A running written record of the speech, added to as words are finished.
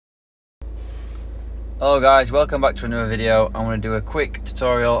Hello guys, welcome back to another video. I'm going to do a quick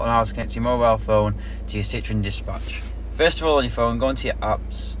tutorial on how to connect your mobile phone to your Citroen Dispatch. First of all, on your phone, go into your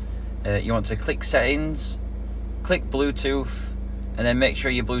apps. You want to click settings, click Bluetooth, and then make sure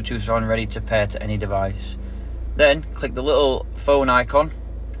your Bluetooth is on, ready to pair to any device. Then click the little phone icon,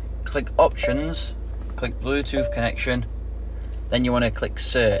 click options, click Bluetooth connection. Then you want to click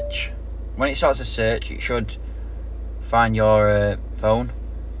search. When it starts to search, it should find your phone.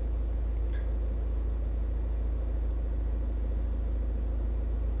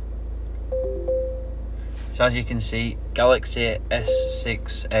 So as you can see, Galaxy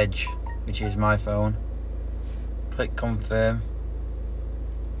S6 Edge, which is my phone. Click confirm.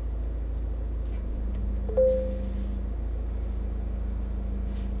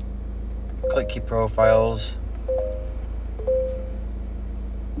 Click your profiles.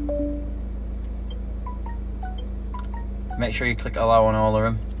 Make sure you click allow on all of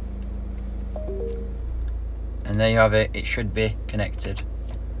them. And there you have it, it should be connected.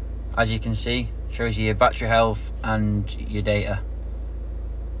 As you can see, shows you your battery health and your data.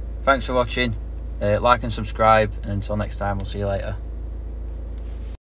 Thanks for watching, like and subscribe, and until next time, we'll see you later.